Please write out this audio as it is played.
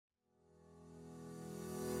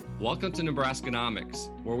Welcome to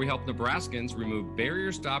Nebraskanomics, where we help Nebraskans remove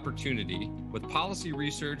barriers to opportunity with policy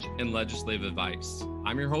research and legislative advice.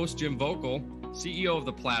 I'm your host, Jim Vogel, CEO of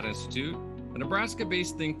the Platt Institute, a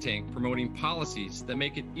Nebraska-based think tank promoting policies that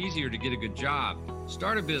make it easier to get a good job,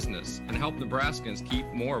 start a business, and help Nebraskans keep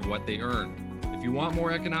more of what they earn. If you want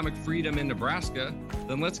more economic freedom in Nebraska,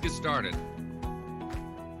 then let's get started.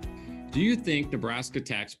 Do you think Nebraska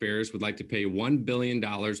taxpayers would like to pay $1 billion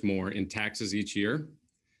more in taxes each year?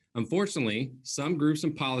 Unfortunately, some groups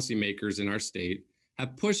and policymakers in our state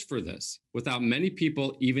have pushed for this without many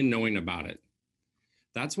people even knowing about it.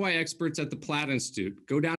 That's why experts at the Platt Institute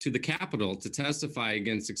go down to the Capitol to testify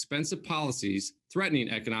against expensive policies threatening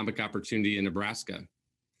economic opportunity in Nebraska.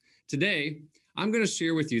 Today, I'm going to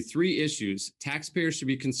share with you 3 issues taxpayers should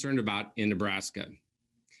be concerned about in Nebraska.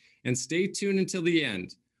 And stay tuned until the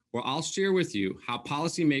end, where I'll share with you how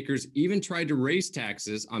policymakers even tried to raise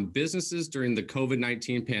taxes on businesses during the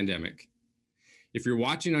COVID-19 pandemic. If you're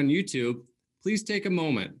watching on YouTube, please take a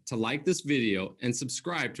moment to like this video and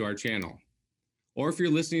subscribe to our channel. Or if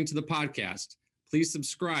you're listening to the podcast, please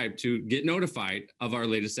subscribe to get notified of our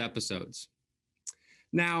latest episodes.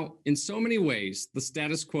 Now, in so many ways, the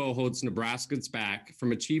status quo holds Nebraskans back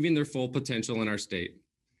from achieving their full potential in our state.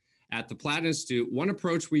 At the Platt Institute, one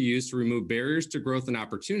approach we use to remove barriers to growth and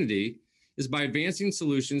opportunity is by advancing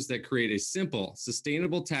solutions that create a simple,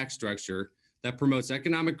 sustainable tax structure that promotes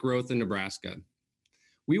economic growth in Nebraska.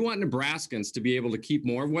 We want Nebraskans to be able to keep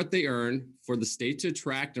more of what they earn, for the state to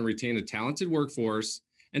attract and retain a talented workforce,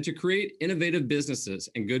 and to create innovative businesses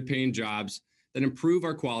and good-paying jobs that improve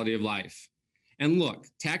our quality of life. And look,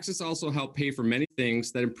 taxes also help pay for many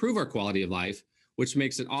things that improve our quality of life, which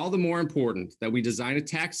makes it all the more important that we design a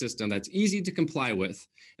tax system that's easy to comply with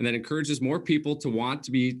and that encourages more people to want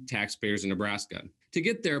to be taxpayers in Nebraska. To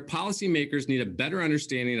get there, policymakers need a better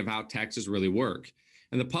understanding of how taxes really work,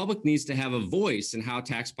 and the public needs to have a voice in how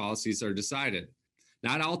tax policies are decided.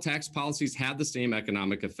 Not all tax policies have the same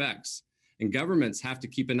economic effects, and governments have to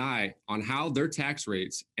keep an eye on how their tax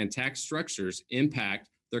rates and tax structures impact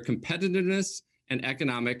their competitiveness and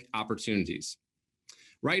economic opportunities.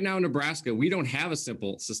 Right now in Nebraska, we don't have a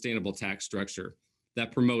simple, sustainable tax structure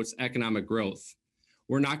that promotes economic growth.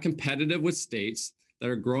 We're not competitive with states that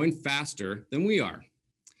are growing faster than we are.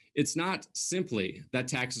 It's not simply that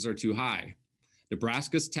taxes are too high.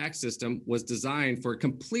 Nebraska's tax system was designed for a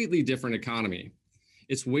completely different economy.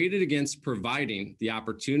 It's weighted against providing the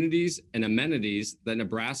opportunities and amenities that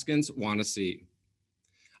Nebraskans want to see.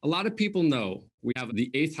 A lot of people know we have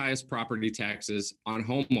the 8th highest property taxes on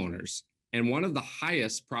homeowners and one of the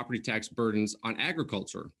highest property tax burdens on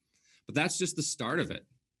agriculture. But that's just the start of it.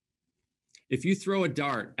 If you throw a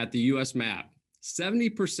dart at the US map,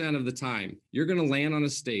 70% of the time, you're going to land on a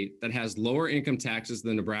state that has lower income taxes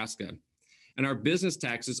than Nebraska. And our business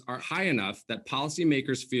taxes are high enough that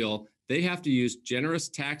policymakers feel they have to use generous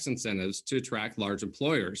tax incentives to attract large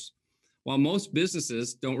employers, while most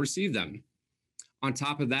businesses don't receive them. On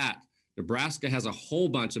top of that, Nebraska has a whole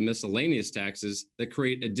bunch of miscellaneous taxes that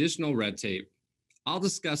create additional red tape. I'll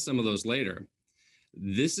discuss some of those later.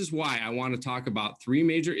 This is why I want to talk about 3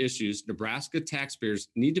 major issues Nebraska taxpayers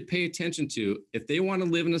need to pay attention to if they want to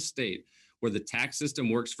live in a state where the tax system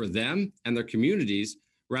works for them and their communities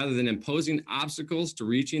rather than imposing obstacles to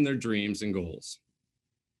reaching their dreams and goals.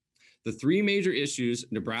 The 3 major issues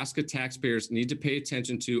Nebraska taxpayers need to pay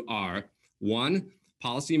attention to are: 1,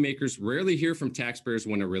 policymakers rarely hear from taxpayers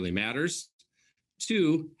when it really matters.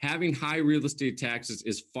 2, having high real estate taxes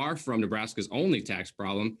is far from Nebraska's only tax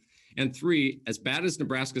problem. And 3, as bad as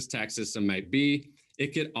Nebraska's tax system might be,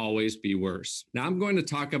 it could always be worse. Now I'm going to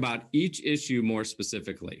talk about each issue more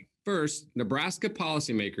specifically. First, Nebraska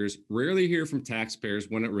policymakers rarely hear from taxpayers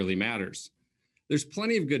when it really matters. There's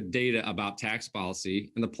plenty of good data about tax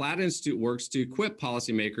policy, and the Platt Institute works to equip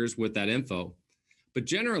policymakers with that info. But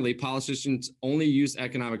generally, politicians only use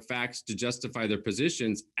economic facts to justify their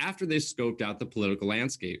positions after they've scoped out the political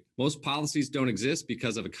landscape. Most policies don't exist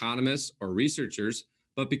because of economists or researchers,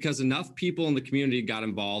 but because enough people in the community got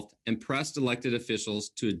involved and pressed elected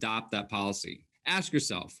officials to adopt that policy. Ask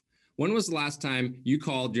yourself, when was the last time you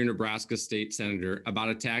called your Nebraska state senator about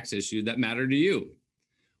a tax issue that mattered to you?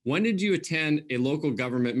 When did you attend a local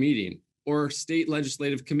government meeting or state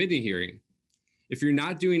legislative committee hearing? If you're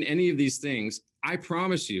not doing any of these things, I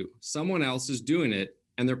promise you, someone else is doing it,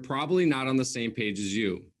 and they're probably not on the same page as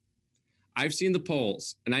you. I've seen the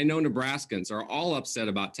polls, and I know Nebraskans are all upset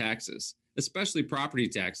about taxes, especially property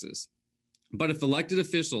taxes. But if elected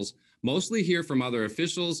officials mostly hear from other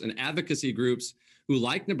officials and advocacy groups who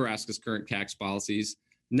like Nebraska's current tax policies,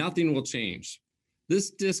 nothing will change. This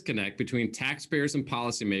disconnect between taxpayers and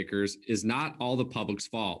policymakers is not all the public's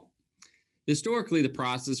fault. Historically, the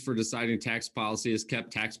process for deciding tax policy has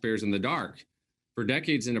kept taxpayers in the dark. For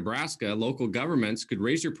decades in Nebraska, local governments could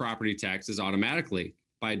raise your property taxes automatically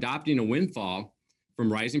by adopting a windfall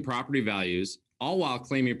from rising property values, all while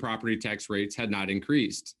claiming property tax rates had not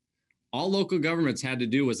increased. All local governments had to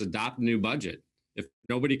do was adopt a new budget. If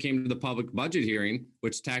nobody came to the public budget hearing,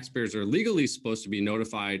 which taxpayers are legally supposed to be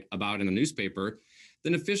notified about in a newspaper,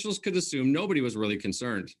 then officials could assume nobody was really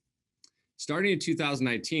concerned. Starting in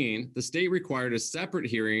 2019, the state required a separate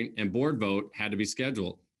hearing and board vote had to be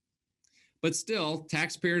scheduled. But still,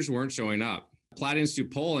 taxpayers weren't showing up. A Platt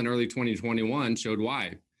Institute poll in early 2021 showed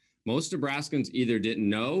why. Most Nebraskans either didn't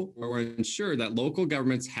know or were unsure that local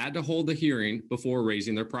governments had to hold a hearing before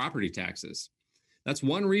raising their property taxes. That's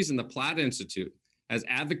one reason the Platt Institute has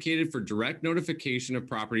advocated for direct notification of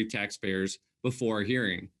property taxpayers before a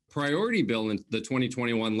hearing. Priority bill in the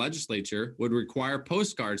 2021 legislature would require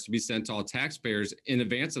postcards to be sent to all taxpayers in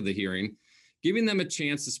advance of the hearing, giving them a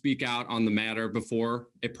chance to speak out on the matter before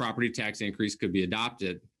a property tax increase could be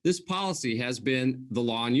adopted. This policy has been the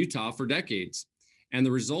law in Utah for decades, and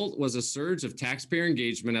the result was a surge of taxpayer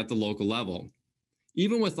engagement at the local level.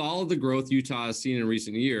 Even with all of the growth Utah has seen in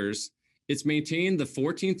recent years, it's maintained the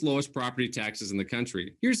 14th lowest property taxes in the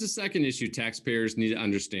country. Here's the second issue taxpayers need to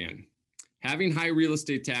understand. Having high real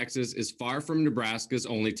estate taxes is far from Nebraska's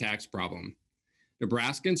only tax problem.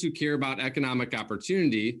 Nebraskans who care about economic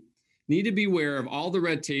opportunity need to be aware of all the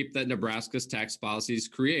red tape that Nebraska's tax policies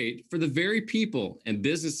create for the very people and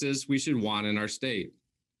businesses we should want in our state.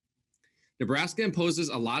 Nebraska imposes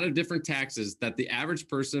a lot of different taxes that the average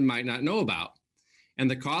person might not know about. And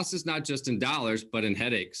the cost is not just in dollars, but in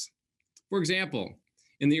headaches. For example,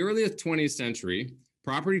 in the early 20th century,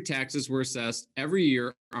 property taxes were assessed every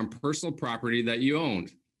year on personal property that you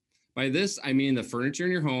owned. By this, I mean the furniture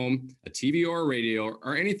in your home, a TV or a radio,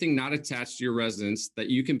 or anything not attached to your residence that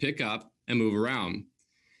you can pick up and move around.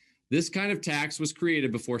 This kind of tax was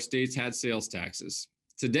created before states had sales taxes.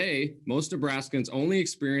 Today, most Nebraskans only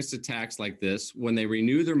experience a tax like this when they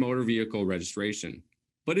renew their motor vehicle registration.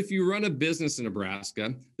 But if you run a business in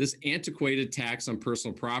Nebraska, this antiquated tax on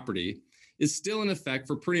personal property is still in effect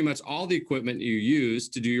for pretty much all the equipment you use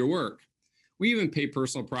to do your work. We even pay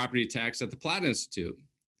personal property tax at the Platt Institute.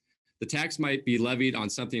 The tax might be levied on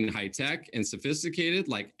something high-tech and sophisticated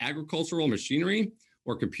like agricultural machinery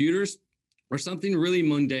or computers, or something really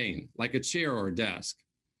mundane like a chair or a desk.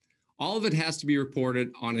 All of it has to be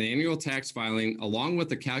reported on an annual tax filing along with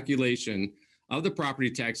the calculation of the property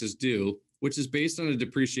taxes due, which is based on a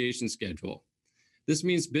depreciation schedule. This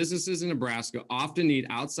means businesses in Nebraska often need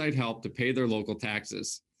outside help to pay their local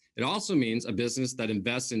taxes. It also means a business that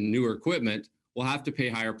invests in newer equipment will have to pay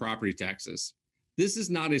higher property taxes. This is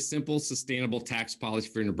not a simple, sustainable tax policy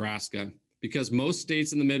for Nebraska because most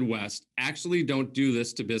states in the Midwest actually don't do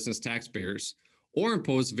this to business taxpayers or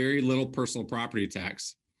impose very little personal property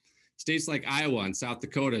tax. States like Iowa and South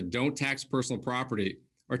Dakota don't tax personal property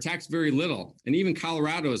or tax very little, and even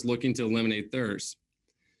Colorado is looking to eliminate theirs.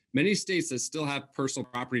 Many states that still have personal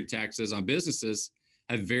property taxes on businesses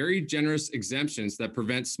have very generous exemptions that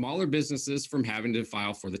prevent smaller businesses from having to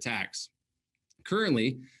file for the tax.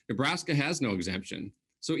 Currently, Nebraska has no exemption.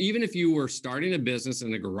 So even if you were starting a business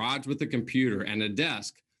in a garage with a computer and a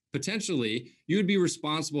desk, potentially you would be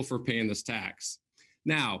responsible for paying this tax.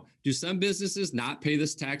 Now, do some businesses not pay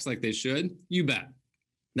this tax like they should? You bet.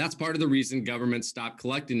 That's part of the reason government stopped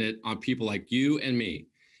collecting it on people like you and me.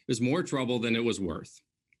 It was more trouble than it was worth.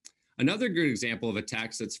 Another good example of a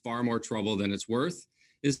tax that's far more trouble than it's worth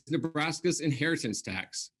is Nebraska's inheritance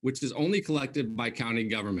tax, which is only collected by county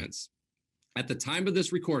governments. At the time of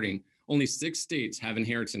this recording, only 6 states have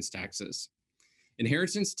inheritance taxes.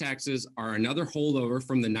 Inheritance taxes are another holdover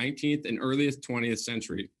from the 19th and earliest 20th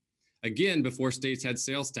century, again before states had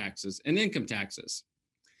sales taxes and income taxes.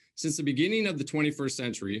 Since the beginning of the 21st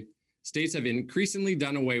century, states have increasingly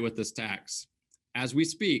done away with this tax. As we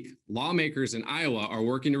speak, lawmakers in Iowa are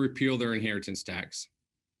working to repeal their inheritance tax.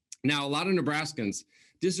 Now, a lot of Nebraskans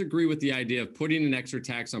disagree with the idea of putting an extra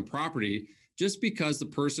tax on property just because the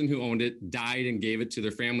person who owned it died and gave it to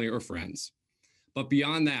their family or friends. But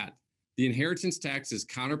beyond that, the inheritance tax is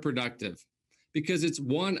counterproductive because it's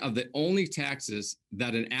one of the only taxes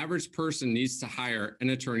that an average person needs to hire an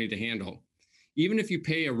attorney to handle. Even if you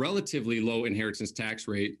pay a relatively low inheritance tax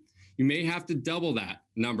rate, you may have to double that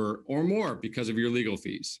number or more because of your legal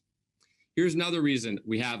fees. Here's another reason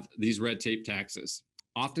we have these red tape taxes.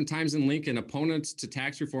 Oftentimes in Lincoln, opponents to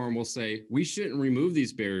tax reform will say, we shouldn't remove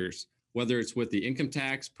these barriers, whether it's with the income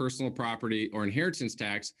tax, personal property, or inheritance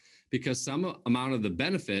tax, because some amount of the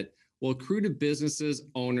benefit will accrue to businesses,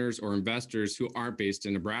 owners, or investors who aren't based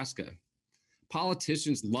in Nebraska.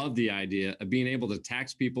 Politicians love the idea of being able to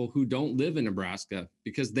tax people who don't live in Nebraska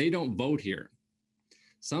because they don't vote here.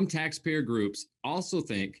 Some taxpayer groups also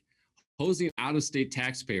think hosing out-of-state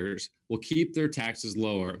taxpayers will keep their taxes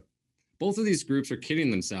lower. Both of these groups are kidding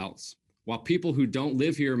themselves. While people who don't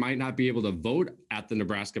live here might not be able to vote at the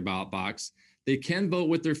Nebraska ballot box, they can vote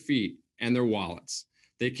with their feet and their wallets.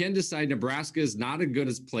 They can decide Nebraska is not as good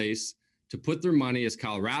a place to put their money as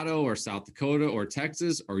Colorado or South Dakota or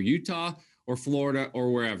Texas or Utah or Florida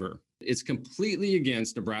or wherever. It's completely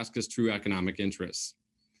against Nebraska's true economic interests.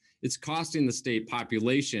 It's costing the state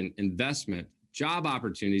population, investment, job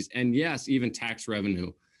opportunities, and yes, even tax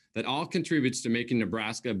revenue that all contributes to making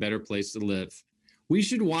Nebraska a better place to live. We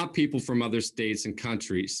should want people from other states and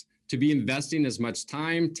countries to be investing as much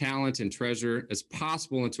time, talent, and treasure as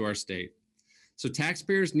possible into our state. So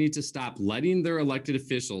taxpayers need to stop letting their elected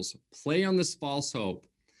officials play on this false hope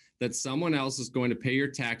that someone else is going to pay your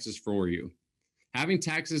taxes for you. Having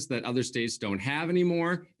taxes that other states don't have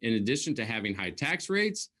anymore, in addition to having high tax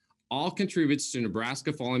rates, all contributes to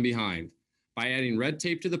Nebraska falling behind by adding red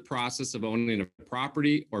tape to the process of owning a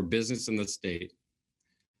property or business in the state.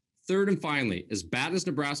 Third and finally, as bad as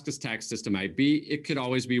Nebraska's tax system might be, it could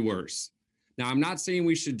always be worse. Now, I'm not saying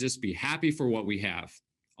we should just be happy for what we have,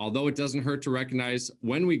 although it doesn't hurt to recognize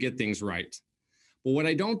when we get things right. But what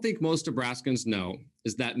I don't think most Nebraskans know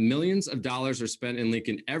is that millions of dollars are spent in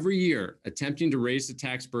Lincoln every year attempting to raise the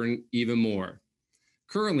tax burden even more.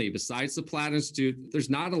 Currently, besides the Platt Institute, there's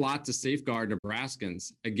not a lot to safeguard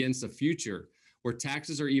Nebraskans against a future where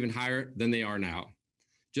taxes are even higher than they are now.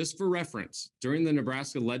 Just for reference, during the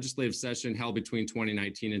Nebraska legislative session held between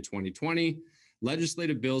 2019 and 2020,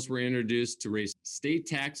 legislative bills were introduced to raise state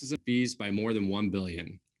taxes and fees by more than $1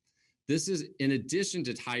 billion. This is in addition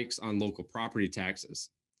to hikes on local property taxes.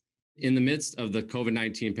 In the midst of the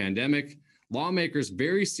COVID-19 pandemic, lawmakers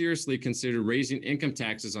very seriously considered raising income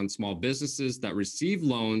taxes on small businesses that receive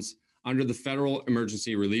loans under the Federal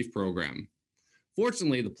Emergency Relief Program.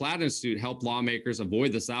 Fortunately, the Platt Institute helped lawmakers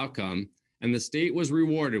avoid this outcome, and the state was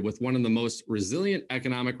rewarded with one of the most resilient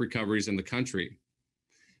economic recoveries in the country.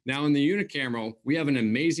 Now, in the unicameral, we have an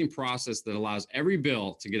amazing process that allows every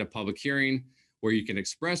bill to get a public hearing where you can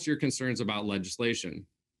express your concerns about legislation.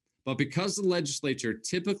 But because the legislature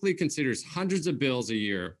typically considers hundreds of bills a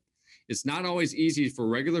year, it's not always easy for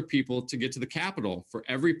regular people to get to the Capitol for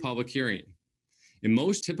every public hearing. In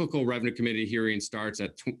most typical Revenue Committee hearing starts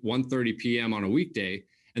at 1:30 p.m. on a weekday,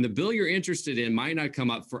 and the bill you're interested in might not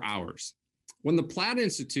come up for hours. When the Platt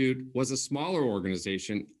Institute was a smaller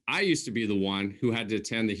organization, I used to be the one who had to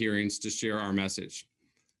attend the hearings to share our message.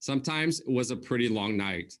 Sometimes it was a pretty long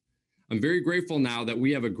night. I'm very grateful now that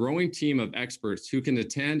we have a growing team of experts who can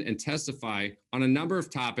attend and testify on a number of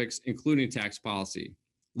topics, including tax policy.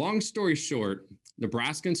 Long story short,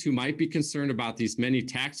 Nebraskans who might be concerned about these many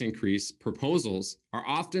tax increase proposals are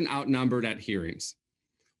often outnumbered at hearings.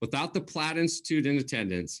 Without the Platt Institute in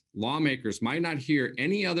attendance, lawmakers might not hear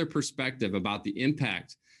any other perspective about the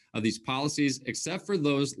impact of these policies except for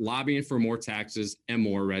those lobbying for more taxes and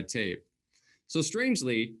more red tape. So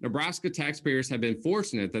strangely, Nebraska taxpayers have been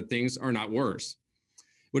fortunate that things are not worse.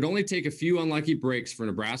 It would only take a few unlucky breaks for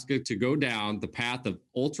Nebraska to go down the path of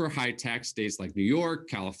ultra-high tax states like New York,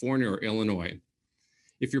 California, or Illinois.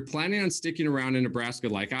 If you're planning on sticking around in Nebraska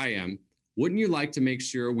like I am, wouldn't you like to make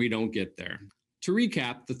sure we don't get there? To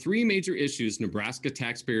recap, the three major issues Nebraska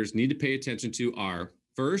taxpayers need to pay attention to are,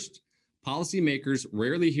 first, policymakers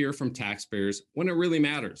rarely hear from taxpayers when it really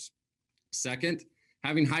matters. Second,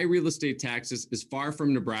 having high real estate taxes is far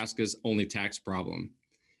from Nebraska's only tax problem.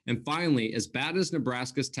 And finally, as bad as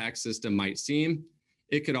Nebraska's tax system might seem,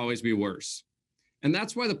 it could always be worse. And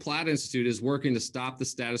that's why the Platt Institute is working to stop the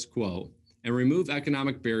status quo and remove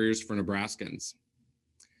economic barriers for Nebraskans.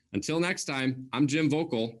 Until next time, I'm Jim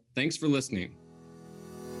Vogel. Thanks for listening.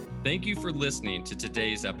 Thank you for listening to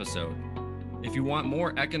today's episode. If you want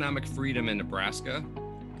more economic freedom in Nebraska,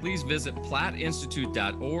 please visit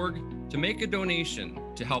plattinstitute.org to make a donation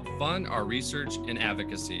to help fund our research and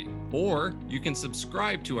advocacy. Or you can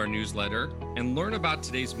subscribe to our newsletter and learn about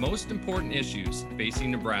today's most important issues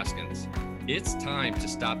facing Nebraskans. It's time to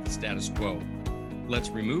stop the status quo. Let's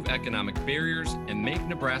remove economic barriers and make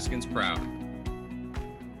Nebraskans proud.